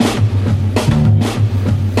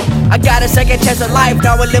got a second chance at life.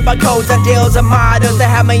 Now I live by codes, ideals, and mottos that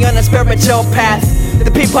have me on a spiritual path.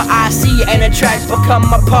 The people I see and attract become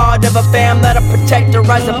a part of a fam that I protect or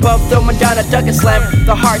rise above, throwing down a duck and slam.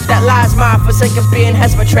 The heart that lies, my forsaken being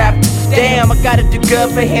has been trapped. Damn, I gotta do good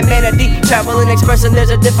for humanity. Traveling, expressing, there's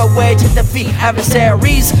a different way to defeat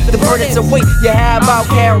adversaries. The burdens of weight you have, I'll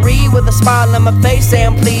carry with a smile on my face,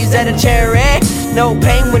 and please add a cherry. No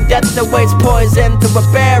pain when death awaits, poison through a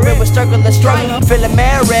barrier. We're struggling strong, feeling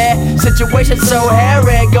merry. Situation so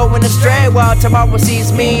hairy, going astray while tomorrow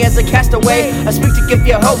sees me as a castaway. I speak to give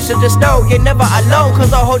you hope, so just know you're never alone,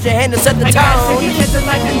 cause I'll hold your hand and set the tone. I gotta take a chance to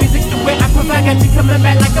life, the music's the way I provide. Got you coming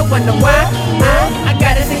back like I wonder why. I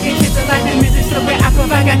gotta take a chance to life, the music's the way I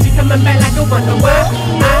provide. Got you coming back like I wonder why.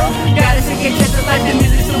 Gotta take a chance to life, the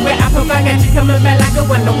music's the way I provide. Got you coming back like I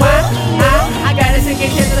wonder why. I gotta take a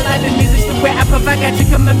chance to life, the music's the way I provide. Got you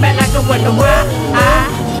coming back like I wonder why.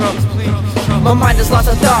 My mind is lost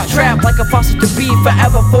in thought, trapped like a fossil to be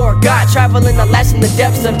forever forgot. Traveling the last in the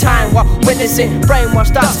depths of time while witnessing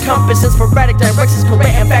brainwash thoughts, compasses, sporadic directions,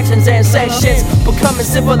 creating factions and sections, becoming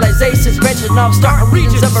civilizations, branching off, starting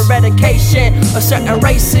regions of eradication of certain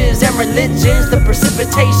races and religions. The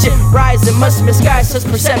precipitation rising must misguide such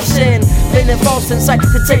perception, leaning false insight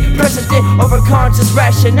to take precedent over conscious,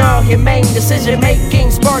 rational, humane decision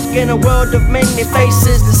making, sparking a world of many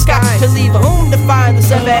faces. The sky to leave whom to find the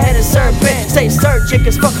seven-headed serpent. Stay searching,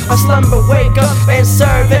 cause fuck I slumber, wake up and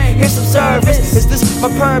serve it. Here's some service. Is this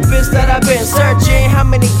my purpose that I've been searching? How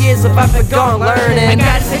many years have I been gone learning? I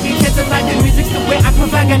gotta take a chance to life, the music's the way I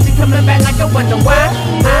provide. Got you coming back like I wonder why.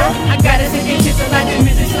 I gotta take a chance to life, the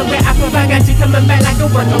music's the way I provide. Got you coming back like I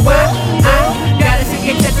wonder why. Gotta take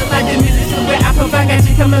a chance to life, the music's the way I provide. Got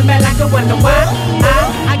you coming back like I wonder why.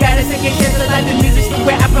 I gotta take a chance to life, the music's the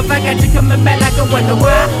way I provide. Got you coming back like I wonder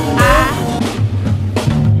why.